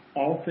gross,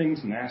 all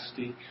things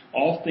nasty,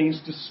 all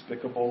things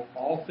despicable,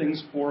 all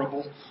things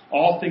horrible,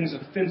 all things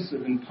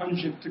offensive and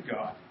pungent to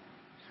God,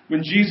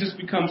 when Jesus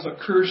becomes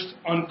accursed,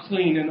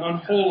 unclean, and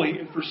unholy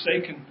and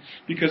forsaken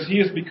because he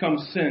has become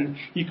sin,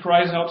 he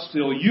cries out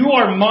still, you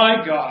are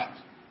my God.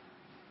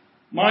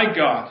 My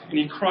God. And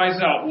he cries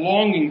out,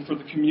 longing for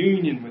the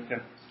communion with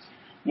him.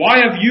 Why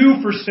have you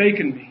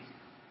forsaken me?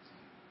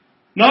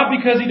 Not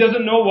because he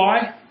doesn't know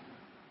why,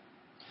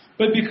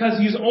 but because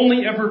he's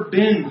only ever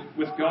been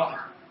with God.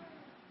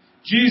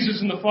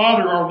 Jesus and the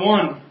Father are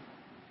one.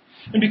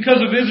 And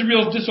because of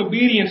Israel's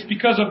disobedience,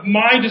 because of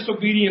my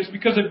disobedience,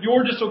 because of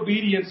your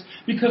disobedience,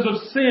 because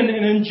of sin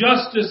and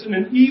injustice and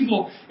an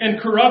evil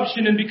and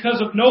corruption, and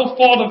because of no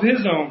fault of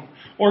his own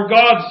or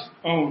God's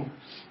own,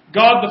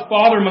 God the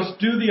Father must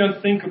do the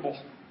unthinkable.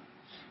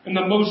 and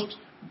the most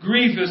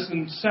grievous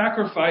and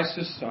sacrifice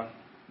His Son.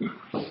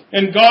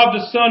 And God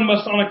the Son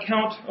must, on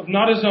account of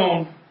not His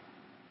own,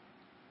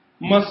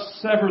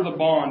 must sever the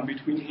bond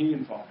between He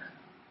and Father.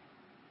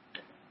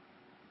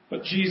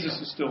 But Jesus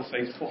is still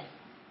faithful,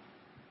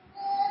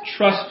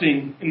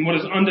 trusting in what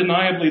is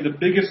undeniably the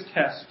biggest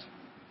test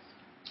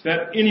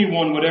that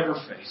anyone would ever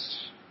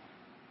face.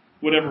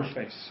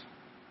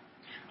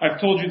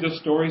 I've told you this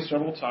story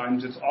several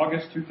times. It's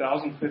August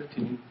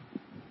 2015.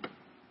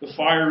 The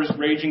fire is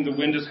raging. The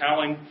wind is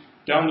howling.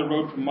 Down the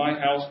road from my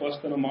house, less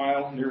than a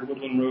mile, near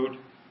Woodland Road,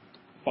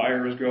 the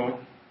fire is going.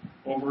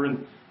 Over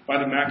by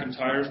the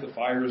McIntyres, the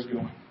fire is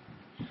going.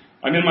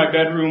 I'm in my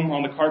bedroom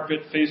on the carpet,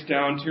 face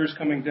down, tears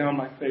coming down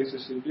my face. I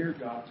say, "Dear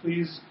God,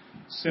 please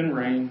send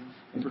rain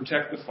and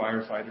protect the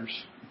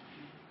firefighters."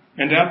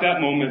 And at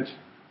that moment,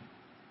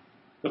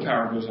 the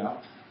power goes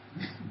out.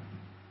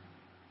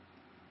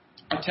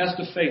 A test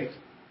of faith.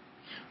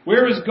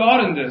 Where is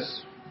God in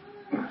this?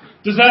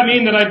 Does that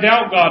mean that I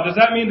doubt God? Does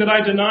that mean that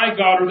I deny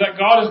God, or that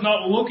God is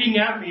not looking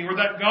at me, or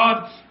that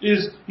God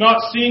is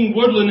not seeing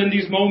Woodland in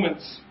these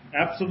moments?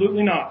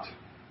 Absolutely not.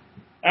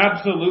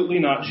 Absolutely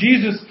not.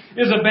 Jesus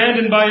is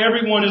abandoned by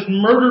everyone, is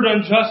murdered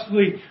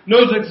unjustly,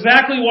 knows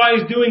exactly why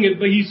He's doing it,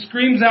 but He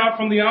screams out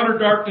from the outer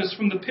darkness,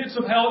 from the pits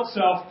of hell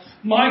itself,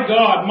 my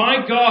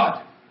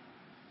God,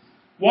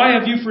 why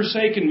have you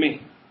forsaken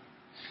me?"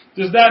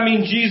 Does that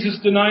mean Jesus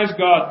denies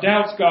God,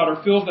 doubts God, or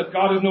feels that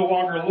God is no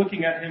longer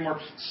looking at him or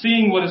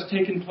seeing what has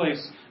taken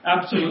place?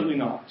 Absolutely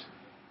not.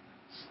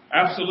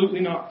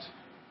 Absolutely not.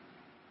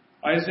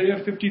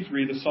 Isaiah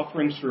 53, the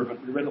suffering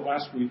servant, we read it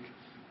last week.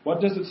 What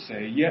does it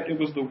say? Yet it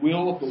was the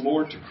will of the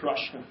Lord to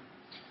crush him.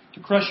 To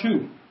crush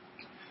who?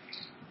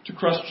 To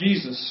crush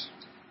Jesus.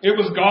 It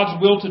was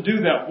God's will to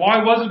do that.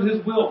 Why was it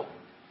His will?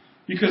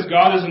 Because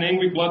God is an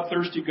angry,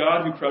 bloodthirsty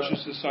God who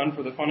crushes His Son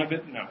for the fun of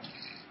it? No.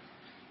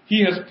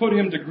 He has put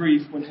Him to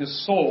grief when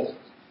His soul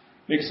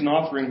makes an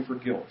offering for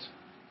guilt.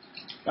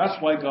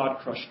 That's why God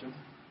crushed Him.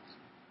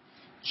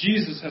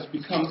 Jesus has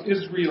become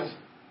Israel,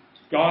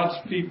 God's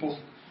people,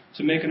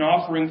 to make an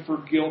offering for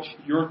guilt,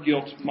 your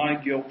guilt, my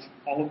guilt,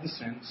 all of the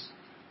sins.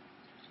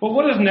 But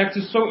what is next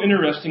is so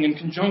interesting in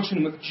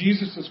conjunction with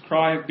Jesus'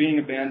 cry of being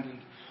abandoned.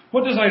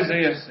 What does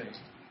Isaiah say?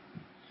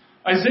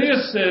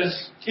 Isaiah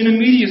says, in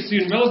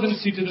immediacy and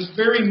relevancy to this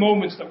very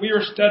moment that we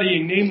are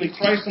studying, namely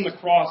Christ on the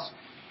cross,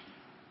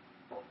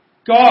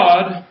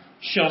 God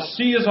shall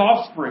see His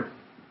offspring.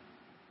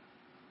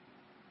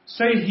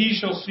 Say, He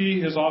shall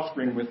see His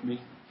offspring with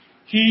me.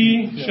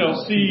 He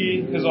shall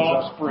see His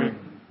offspring.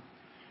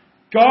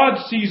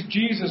 God sees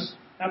Jesus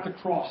at the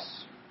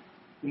cross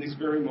in these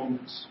very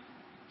moments.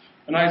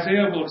 And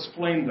Isaiah will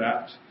explain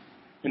that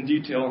in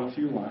detail in a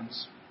few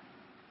lines.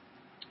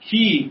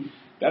 He,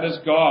 that is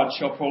God,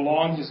 shall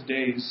prolong His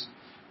days.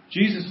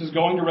 Jesus is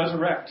going to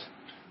resurrect.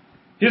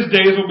 His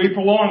days will be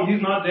prolonged.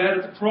 He's not dead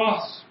at the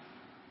cross.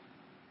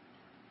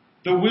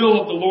 The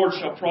will of the Lord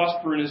shall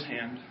prosper in His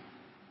hand.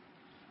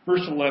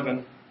 Verse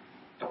 11.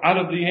 Out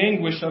of the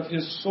anguish of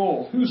His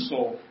soul. Whose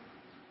soul?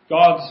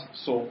 God's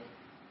soul.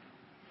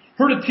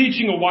 Heard a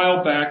teaching a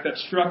while back that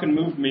struck and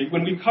moved me.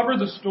 When we cover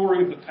the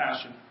story of the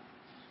Passion,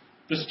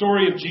 the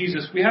story of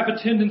Jesus, we have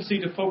a tendency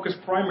to focus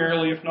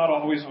primarily, if not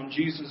always, on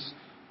Jesus,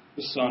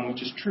 the Son,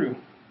 which is true.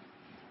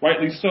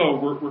 Rightly so.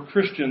 We're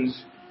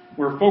Christians.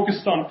 We're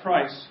focused on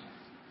Christ.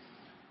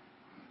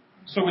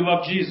 So we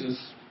love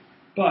Jesus.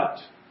 But,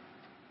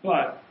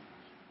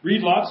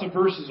 read lots of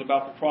verses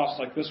about the cross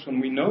like this one.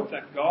 We note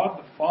that God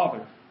the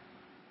Father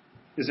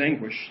is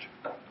anguished.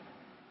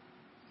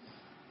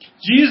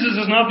 Jesus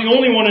is not the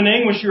only one in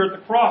anguish here at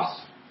the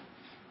cross.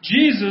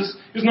 Jesus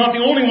is not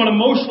the only one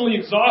emotionally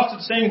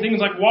exhausted saying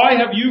things like, "Why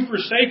have you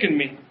forsaken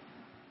me?"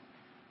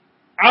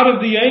 Out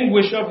of the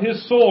anguish of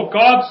His soul,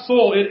 God's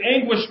soul, it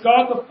anguished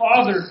God the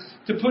Father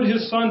to put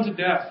His Son to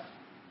death.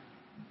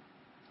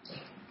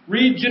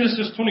 Read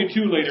Genesis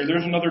 22 later.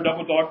 There's another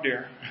double dog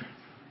dare.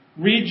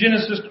 Read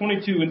Genesis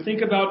 22 and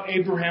think about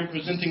Abraham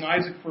presenting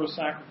Isaac for a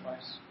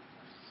sacrifice.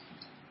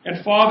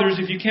 And fathers,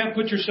 if you can't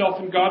put yourself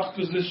in God's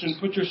position,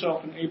 put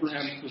yourself in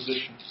Abraham's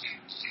position.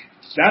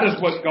 That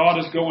is what God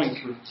is going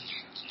through.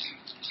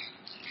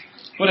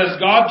 But as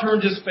God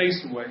turned His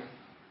face away,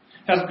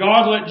 has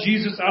God let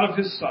Jesus out of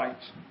His sight,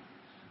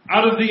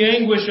 out of the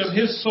anguish of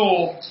His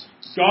soul,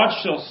 God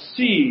shall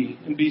see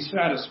and be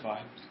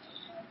satisfied.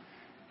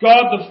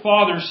 God the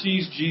Father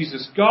sees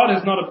Jesus. God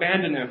has not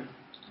abandoned Him.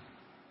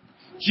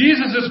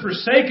 Jesus is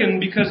forsaken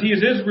because He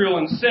is Israel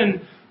in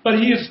sin, but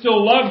He is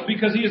still loved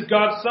because He is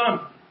God's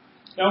Son.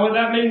 Now,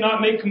 that may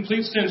not make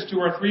complete sense to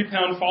our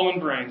 3-pound fallen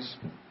brains,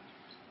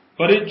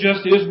 but it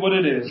just is what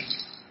it is.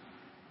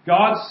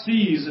 God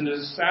sees and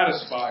is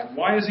satisfied.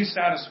 Why is He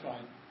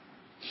satisfied?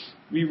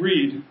 We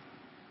read,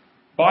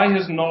 "By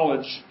His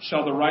knowledge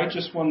shall the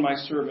righteous one, my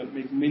servant,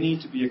 make many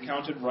to be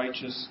accounted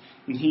righteous,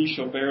 and he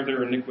shall bear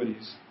their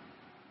iniquities."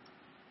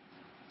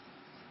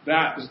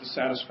 That is the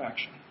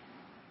satisfaction.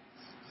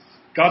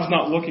 God's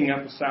not looking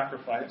at the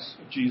sacrifice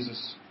of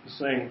Jesus and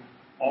saying,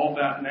 "All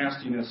that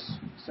nastiness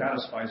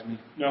satisfies me."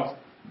 No.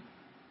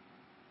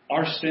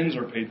 Our sins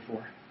are paid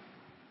for.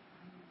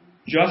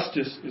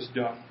 Justice is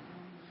done.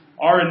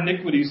 Our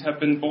iniquities have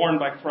been borne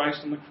by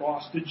Christ on the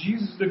cross.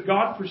 Did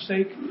God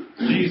forsake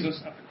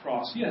Jesus at the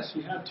cross? Yes,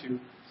 He had to.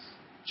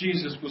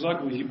 Jesus was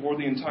ugly. He bore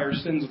the entire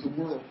sins of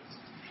the world.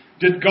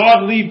 Did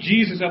God leave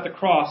Jesus at the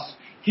cross?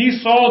 He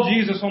saw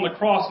Jesus on the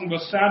cross and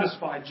was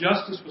satisfied.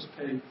 Justice was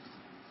paid.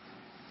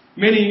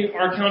 Many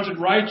are counted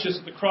righteous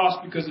at the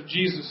cross because of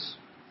Jesus.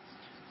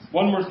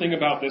 One more thing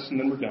about this and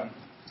then we're done.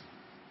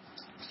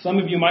 Some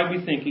of you might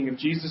be thinking, if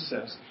Jesus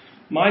says,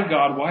 "My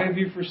God, why have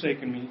you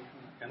forsaken me?"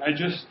 And I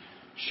just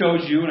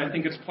showed you, and I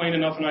think it's plain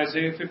enough in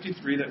Isaiah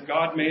 53, that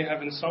God may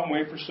have in some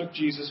way forsook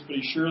Jesus, but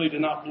He surely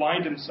did not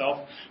blind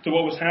Himself to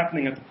what was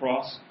happening at the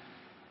cross,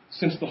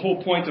 since the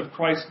whole point of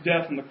Christ's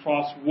death on the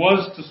cross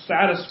was to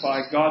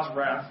satisfy God's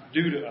wrath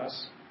due to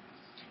us.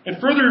 And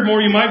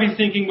furthermore, you might be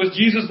thinking, was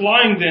Jesus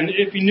lying then?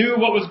 If He knew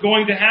what was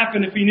going to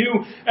happen, if He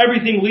knew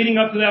everything leading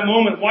up to that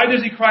moment, why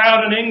does He cry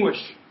out in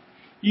anguish,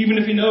 even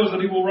if He knows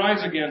that He will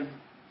rise again?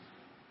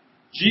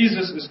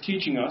 Jesus is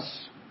teaching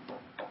us,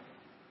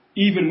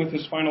 even with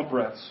His final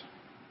breaths.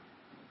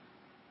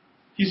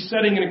 He's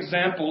setting an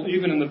example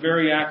even in the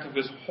very act of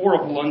His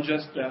horrible,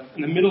 unjust death,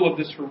 in the middle of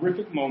this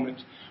horrific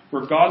moment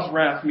where God's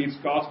wrath meets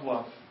God's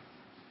love.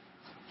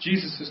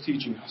 Jesus is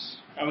teaching us.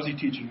 How is He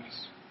teaching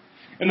us?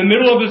 In the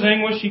middle of His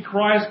anguish, He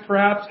cries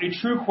perhaps a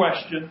true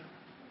question,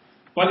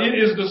 but it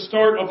is the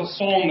start of a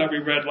psalm that we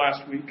read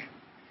last week.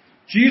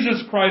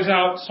 Jesus cries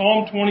out,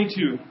 Psalm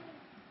 22.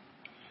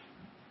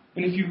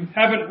 And if you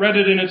haven't read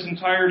it in its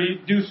entirety,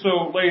 do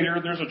so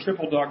later. There's a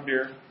triple dog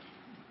there.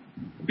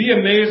 Be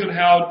amazed at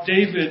how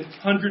David,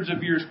 hundreds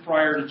of years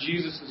prior to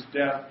Jesus'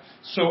 death,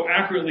 so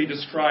accurately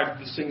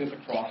described the scene at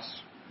the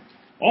cross.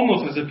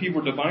 Almost as if he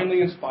were divinely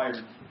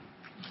inspired.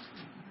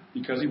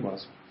 Because he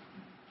was.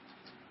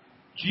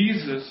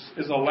 Jesus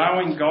is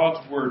allowing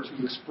God's Word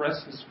to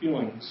express His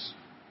feelings.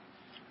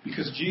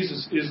 Because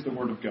Jesus is the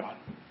Word of God.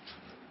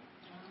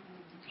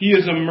 He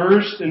is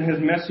immersed in His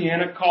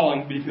messianic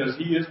calling because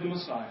He is the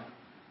Messiah.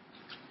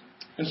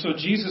 And so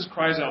Jesus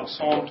cries out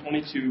Psalm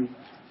 22,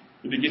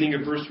 the beginning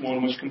of verse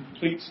 1, which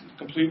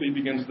completely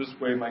begins this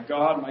way, my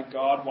God,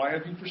 why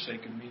have you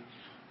forsaken me?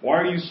 Why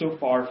are you so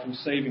far from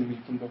saving me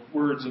from the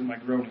words of my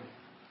groaning?"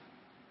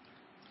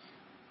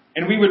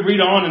 And we would read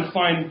on and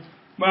find,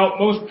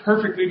 most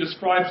perfectly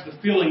describes the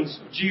feelings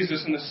of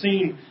Jesus in the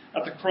scene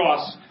at the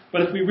cross.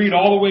 But if we read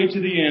all the way to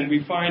the end,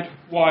 we find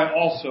why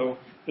also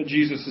that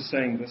Jesus is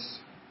saying this.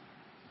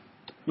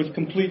 With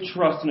complete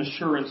trust and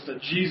assurance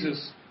that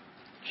Jesus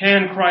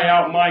can cry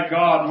out, my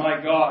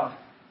God,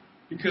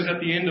 because at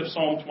the end of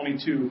Psalm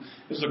 22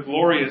 is a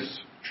glorious,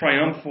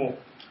 triumphal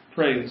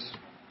praise.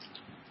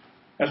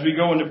 As we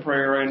go into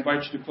prayer, I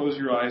invite you to close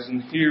your eyes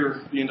and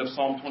hear the end of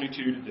Psalm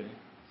 22 today.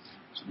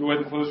 So go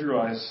ahead and close your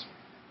eyes.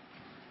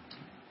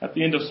 At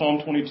the end of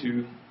Psalm 22,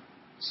 it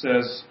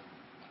says,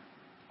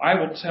 "I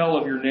will tell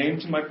of your name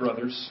to my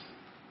brothers.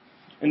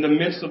 In the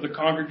midst of the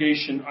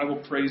congregation, I will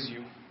praise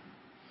you.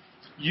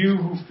 You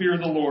who fear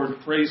the Lord,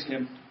 praise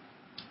Him.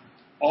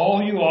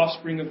 All you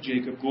offspring of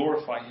Jacob,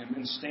 glorify Him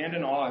and stand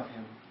in awe of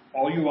Him,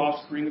 all you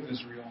offspring of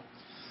Israel.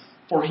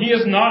 For He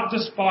has not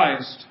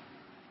despised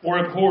or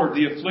abhorred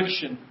the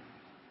affliction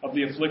of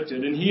the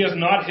afflicted, and He has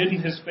not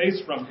hidden His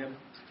face from him,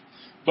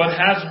 but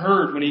has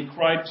heard when he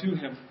cried to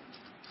Him.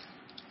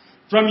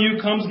 From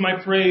you comes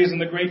my praise in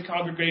the great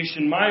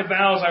congregation. My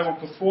vows I will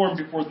perform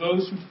before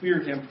those who fear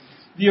Him.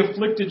 The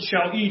afflicted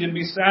shall eat and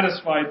be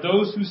satisfied.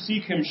 Those who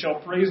seek Him shall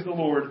praise the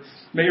Lord.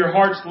 May your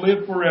hearts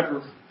live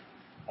forever.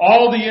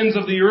 All the ends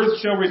of the earth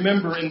shall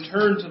remember and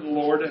turn to the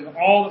Lord, and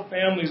all the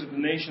families of the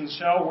nations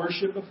shall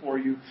worship before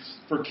you.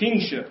 For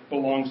kingship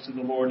belongs to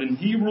the Lord, and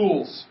He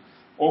rules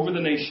over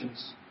the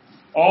nations.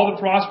 All the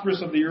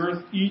prosperous of the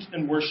earth eat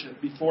and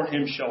worship. Before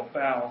Him shall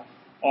bow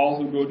all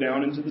who go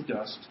down into the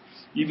dust,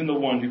 even the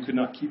one who could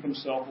not keep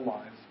himself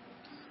alive.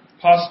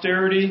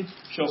 Posterity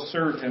shall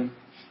serve Him.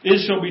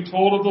 It shall be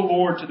told of the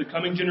Lord to the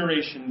coming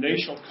generation. They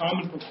shall come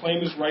and proclaim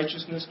His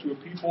righteousness to a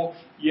people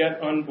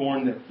yet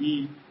unborn, that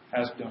He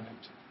has done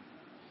it."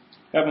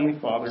 Heavenly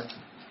Father,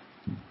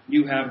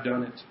 You have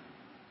done it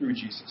through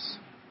Jesus.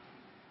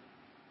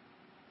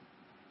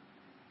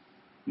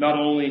 Not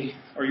only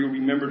are You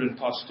remembered in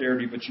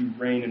posterity, but You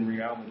reign in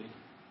reality,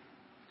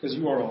 because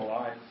You are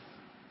alive.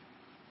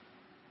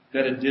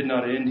 That it did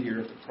not end here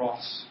at the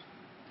cross.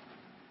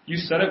 You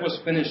said it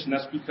was finished, and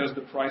that's because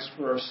the price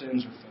for our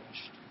sins are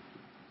finished.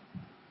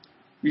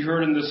 We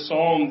heard in this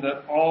psalm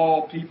that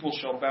all people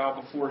shall bow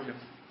before Him.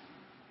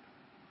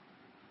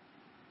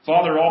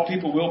 Father, all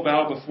people will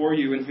bow before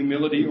You in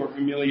humility or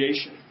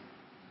humiliation.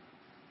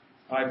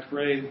 I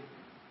pray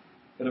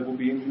that it will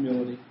be in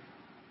humility.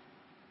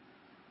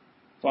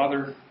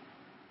 Father,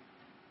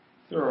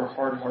 if there are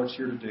hard hearts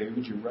here today,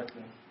 would You wreck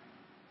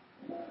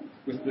them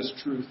with this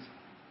truth?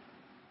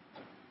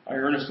 I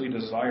earnestly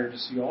desire to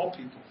see all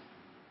people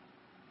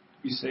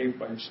be saved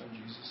by Your Son,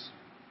 Jesus.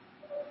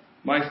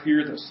 My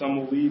fear that some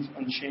will leave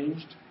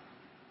unchanged,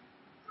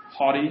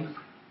 haughty,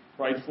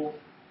 prideful.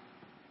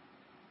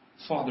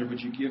 Father,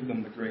 would You give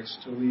them the grace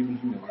to leave in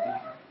humility?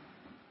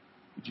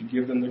 would you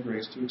give them the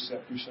grace to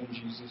accept your Son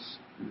Jesus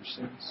for your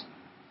sins?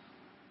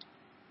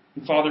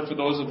 And Father, for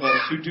those of us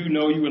who do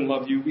know you and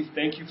love you, we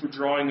thank you for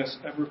drawing us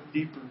ever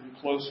deeper and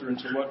closer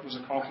into what was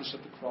accomplished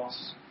at the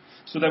cross,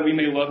 so that we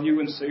may love you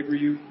and savor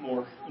you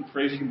more and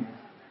praise you more.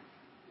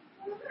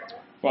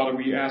 Father,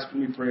 we ask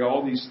and we pray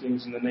all these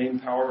things in the name,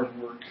 power,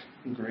 and work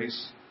and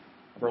grace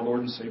of our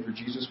Lord and Savior,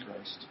 Jesus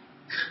Christ.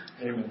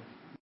 Amen.